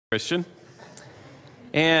Christian.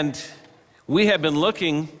 And we have been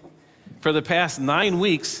looking for the past 9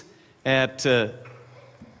 weeks at some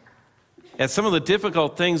of the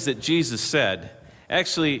difficult things that Jesus said.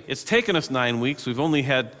 Actually, it's taken us 9 weeks. We've only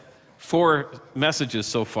had 4 messages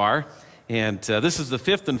so far, and this is the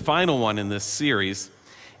 5th and final one in this series.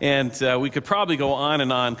 And we could probably go on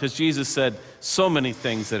and on because Jesus said so many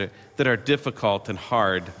things that are difficult and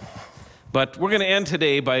hard. But we're going to end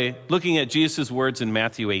today by looking at Jesus' words in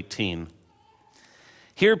Matthew 18.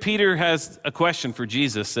 Here, Peter has a question for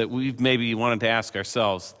Jesus that we've maybe wanted to ask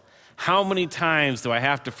ourselves. How many times do I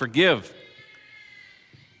have to forgive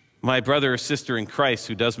my brother or sister in Christ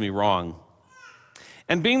who does me wrong?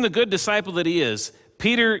 And being the good disciple that he is,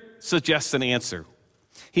 Peter suggests an answer.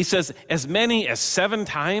 He says, as many as 7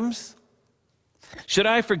 times? Should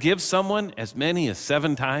I forgive someone as many as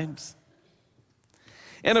 7 times?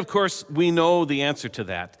 And of course, we know the answer to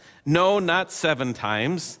that. No, not 7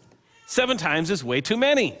 times. 7 times is way too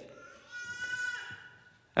many.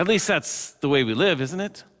 At least that's the way we live, isn't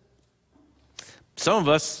it? Some of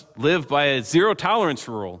us live by a 0 tolerance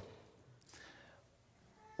rule.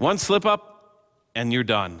 1 slip up and you're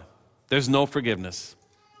done. There's no forgiveness.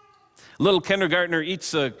 A little kindergartner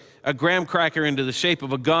eats a graham cracker into the shape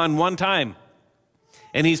of a gun 1 time,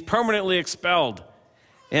 and he's permanently expelled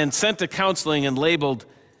and sent to counseling and labeled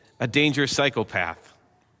a dangerous psychopath.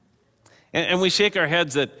 And we shake our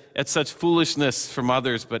heads at such foolishness from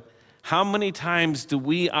others, but how many times do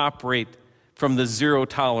we operate from the 0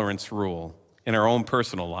 tolerance rule in our own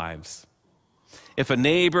personal lives? If a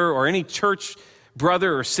neighbor or any church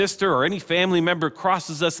brother or sister or any family member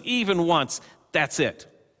crosses us even once, that's it.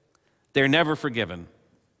 They're never forgiven.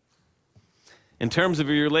 In terms of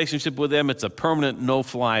your relationship with them, it's a permanent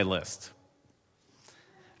no-fly list.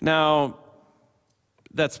 Now,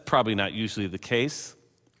 that's probably not usually the case.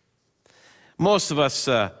 Most of us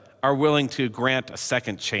are willing to grant a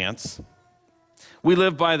second chance. We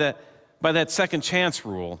live by that second chance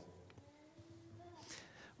rule.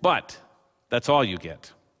 But that's all you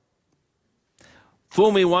get.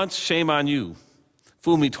 Fool me once, shame on you.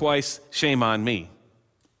 Fool me twice, shame on me.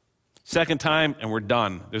 Second time, and we're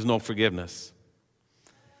done. There's no forgiveness.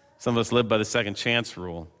 Some of us live by the second chance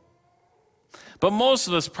rule. But most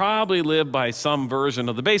of us probably live by some version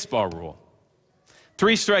of the baseball rule.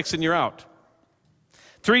 3 strikes and you're out.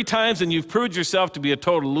 3 times and you've proved yourself to be a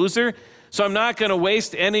total loser, so I'm not going to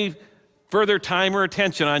waste any further time or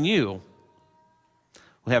attention on you.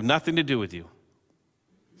 We'll have nothing to do with you.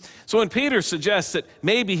 So when Peter suggests that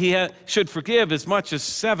maybe he should forgive as much as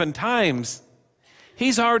 7 times,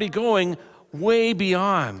 he's already going way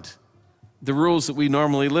beyond the rules that we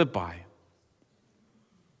normally live by.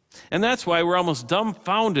 And that's why we're almost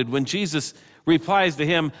dumbfounded when Jesus replies to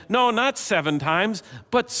him, no, not 7 times,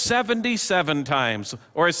 but 77 times.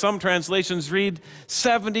 Or as some translations read,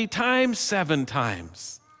 70 times 7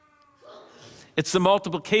 times. It's the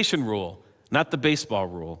multiplication rule, not the baseball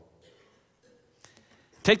rule.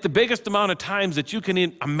 Take the biggest amount of times that you can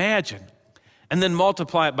imagine and then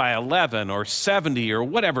multiply it by 11 or 70 or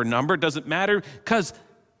whatever number. Doesn't matter because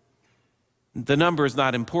the number is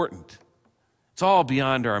not important. It's all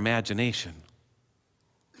beyond our imagination.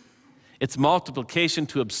 It's multiplication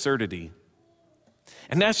to absurdity.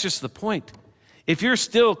 And that's just the point. If you're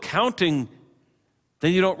still counting,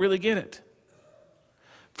 then you don't really get it.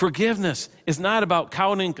 Forgiveness is not about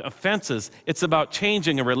counting offenses. It's about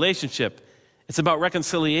changing a relationship. It's about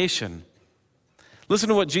reconciliation. Listen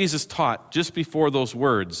to what Jesus taught just before those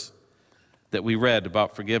words that we read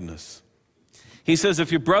about forgiveness. He says, if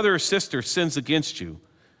your brother or sister sins against you,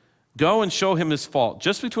 go and show him his fault,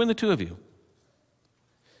 just between the 2 of you.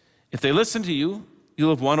 If they listen to you,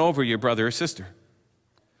 you'll have won over your brother or sister.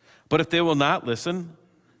 But if they will not listen,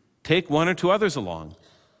 take 1 or 2 others along,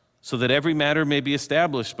 so that every matter may be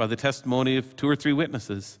established by the testimony of 2 or 3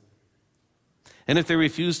 witnesses. And if they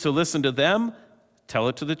refuse to listen to them, tell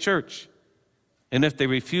it to the church. And if they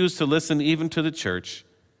refuse to listen even to the church,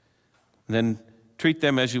 then treat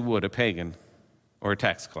them as you would a pagan or a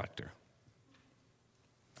tax collector.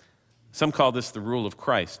 Some call this the rule of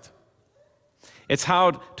Christ. It's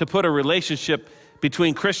how to put a relationship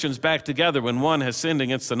between Christians back together when one has sinned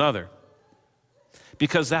against another.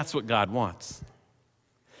 Because that's what God wants.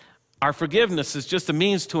 Our forgiveness is just a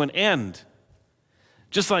means to an end.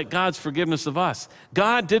 Just like God's forgiveness of us.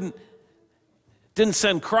 God didn't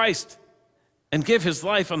send Christ and give his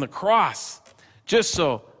life on the cross just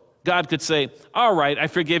so God could say, all right, I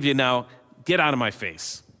forgive you now, get out of my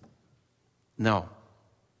face. No.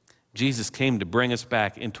 Jesus came to bring us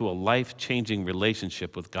back into a life-changing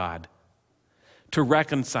relationship with God, to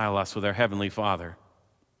reconcile us with our Heavenly Father.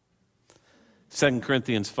 2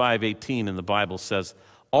 Corinthians 5:18 in the Bible says,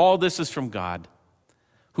 all this is from God,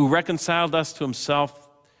 who reconciled us to himself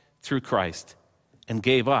through Christ and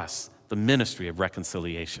gave us the ministry of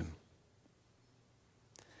reconciliation.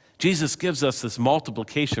 Jesus gives us this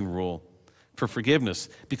multiplication rule for forgiveness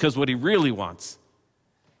because what he really wants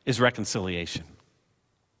is reconciliation.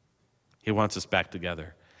 He wants us back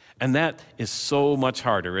together. And that is so much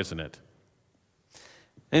harder, isn't it?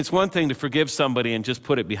 And it's one thing to forgive somebody and just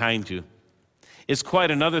put it behind you. It's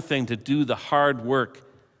quite another thing to do the hard work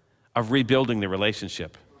of rebuilding the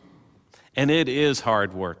relationship. And it is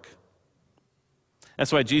hard work.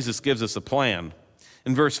 That's why Jesus gives us a plan.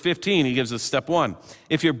 In verse 15, he gives us step 1.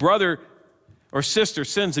 If your brother or sister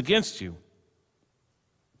sins against you,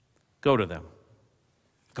 go to them.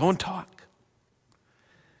 Go and talk.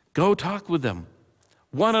 Go talk with them,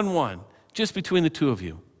 one-on-one, just between the two of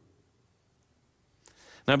you.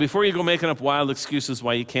 Now, before you go making up wild excuses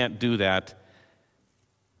why you can't do that,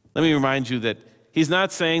 let me remind you that he's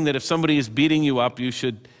not saying that if somebody is beating you up, you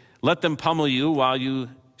should let them pummel you while you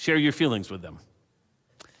share your feelings with them.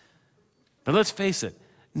 But let's face it,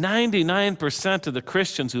 99% of the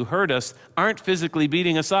Christians who hurt us aren't physically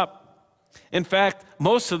beating us up. In fact,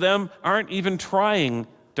 most of them aren't even trying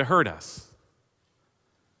to hurt us.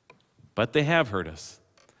 But they have hurt us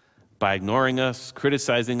by ignoring us,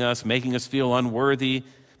 criticizing us, making us feel unworthy,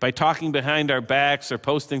 by talking behind our backs or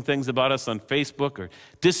posting things about us on Facebook or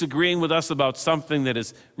disagreeing with us about something that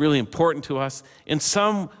is really important to us. In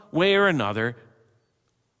some way or another,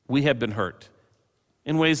 we have been hurt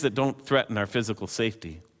in ways that don't threaten our physical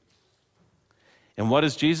safety. And what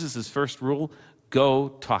is Jesus' first rule? Go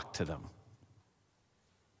talk to them.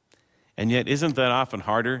 And yet, isn't that often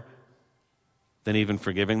harder than even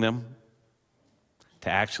forgiving them? To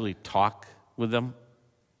actually talk with them?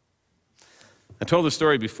 I told the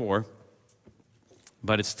story before,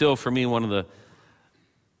 but it's still, for me, one of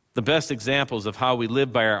the best examples of how we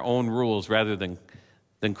live by our own rules rather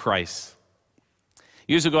than Christ.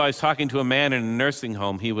 Years ago, I was talking to a man in a nursing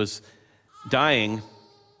home. He was dying,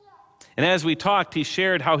 and as we talked, he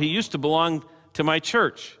shared how he used to belong to my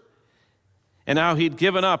church and how he'd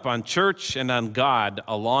given up on church and on God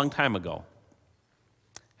a long time ago.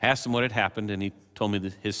 I asked him what had happened, and he told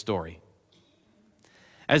me his story.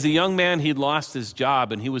 As a young man, he'd lost his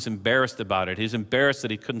job, and he was embarrassed about it. He was embarrassed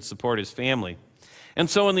that he couldn't support his family. And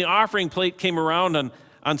so when the offering plate came around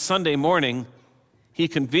on Sunday morning, he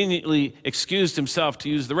conveniently excused himself to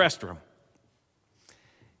use the restroom,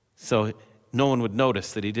 so no one would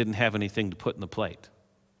notice that he didn't have anything to put in the plate.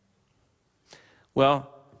 Well,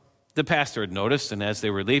 the pastor had noticed, and as they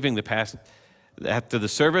were leaving, after the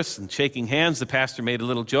service and shaking hands, the pastor made a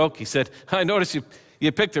little joke. He said, I noticed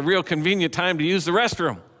you picked a real convenient time to use the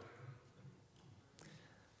restroom.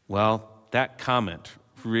 Well, that comment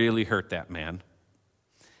really hurt that man.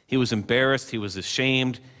 He was embarrassed. He was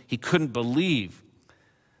ashamed. He couldn't believe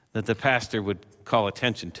that the pastor would call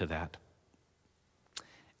attention to that.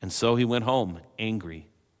 And so he went home angry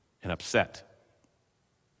and upset.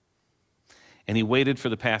 And he waited for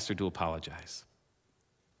the pastor to apologize.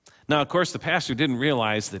 Now, of course, the pastor didn't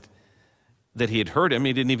realize that he had hurt him.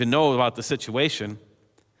 He didn't even know about the situation.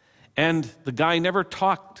 And the guy never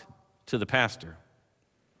talked to the pastor.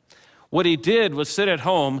 What he did was sit at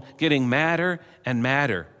home getting madder and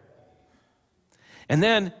madder. And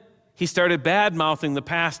then he started bad-mouthing the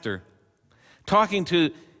pastor, talking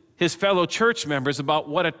to his fellow church members about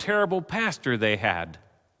what a terrible pastor they had.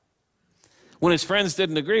 When his friends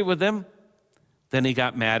didn't agree with him, then he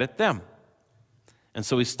got mad at them. And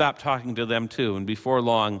so he stopped talking to them too. And before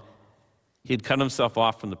long, he'd cut himself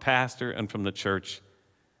off from the pastor and from the church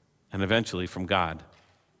and eventually from God.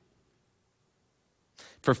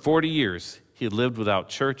 For 40 years, he had lived without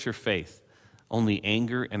church or faith, only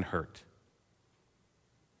anger and hurt.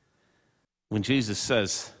 When Jesus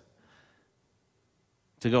says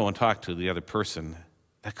to go and talk to the other person,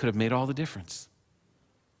 that could have made all the difference.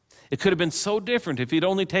 It could have been so different if he'd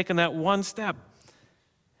only taken that one step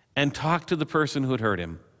and talked to the person who had hurt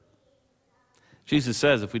him. Jesus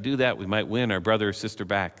says if we do that, we might win our brother or sister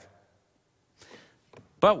back.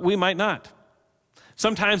 But we might not.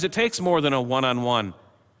 Sometimes it takes more than a one-on-one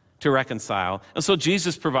to reconcile. And so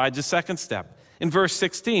Jesus provides a second step. In verse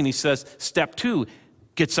 16, he says, step 2,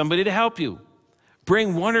 get somebody to help you.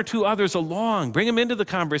 Bring 1 or 2 others along. Bring them into the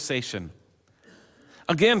conversation.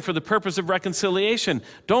 Again, for the purpose of reconciliation.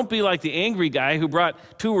 Don't be like the angry guy who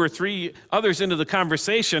brought 2 or 3 others into the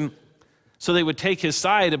conversation so they would take his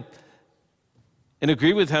side and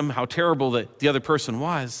agree with him how terrible the other person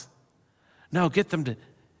was. No, get them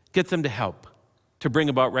to help, to bring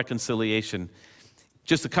about reconciliation.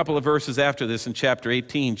 Just a couple of verses after this, in chapter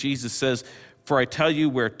 18, Jesus says, For I tell you,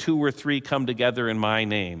 where 2 or 3 come together in my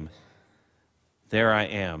name, there I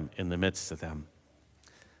am in the midst of them.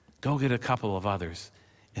 Go get a couple of others,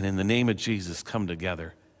 and in the name of Jesus, come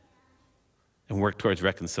together and work towards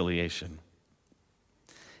reconciliation.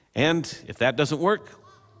 And if that doesn't work,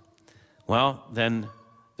 well, then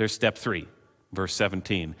there's step 3, verse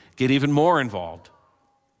 17. Get even more involved.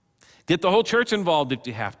 Get the whole church involved if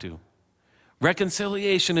you have to.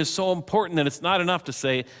 Reconciliation is so important that it's not enough to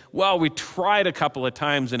say, well, we tried a couple of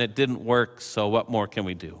times and it didn't work, so what more can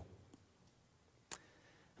we do?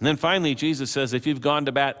 And then finally, Jesus says, if you've gone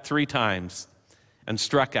to bat 3 times and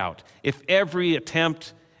struck out, if every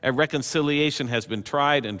attempt at reconciliation has been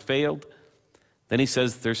tried and failed, then he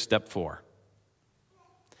says there's step 4.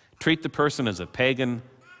 Treat the person as a pagan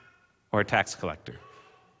or a tax collector.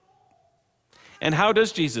 And how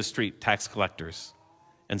does Jesus treat tax collectors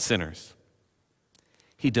and sinners?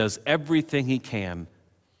 He does everything he can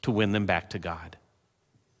to win them back to God.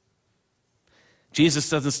 Jesus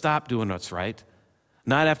doesn't stop doing what's right.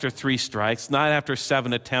 Not after 3 strikes, not after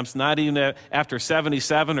 7 attempts, not even after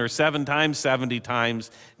 77 or 7 times, 70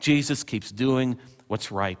 times. Jesus keeps doing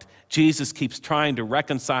what's right. Jesus keeps trying to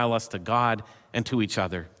reconcile us to God and to each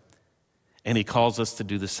other. And he calls us to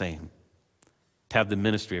do the same, to have the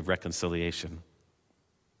ministry of reconciliation.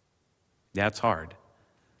 That's hard.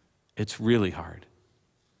 It's really hard.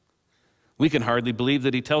 We can hardly believe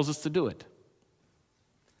that he tells us to do it.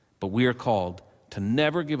 But we are called to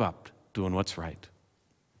never give up doing what's right.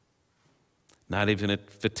 Not even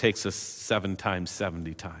if it takes us 7 times,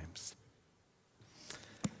 70 times.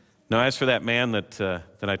 Now, as for that man that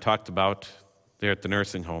I talked about there at the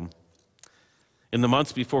nursing home, in the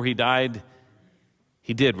months before he died,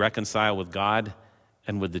 he did reconcile with God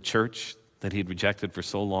and with the church that he'd rejected for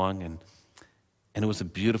so long, and it was a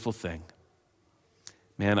beautiful thing.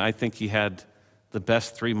 Man, I think he had the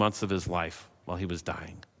best 3 months of his life while he was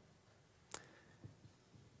dying.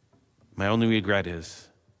 My only regret is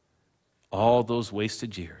all those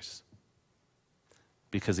wasted years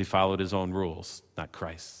because he followed his own rules, not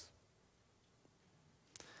Christ's.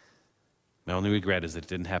 My only regret is that it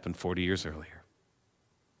didn't happen 40 years earlier.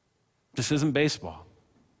 This isn't baseball.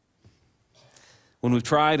 When we've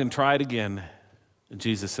tried and tried again,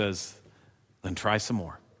 Jesus says, then try some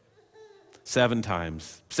more. 7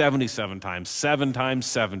 times, 77 times, 7 times,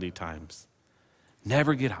 70 times.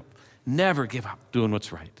 Never get up. Never give up doing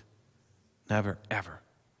what's right. Never, ever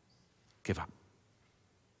give up.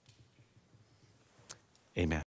 Amen.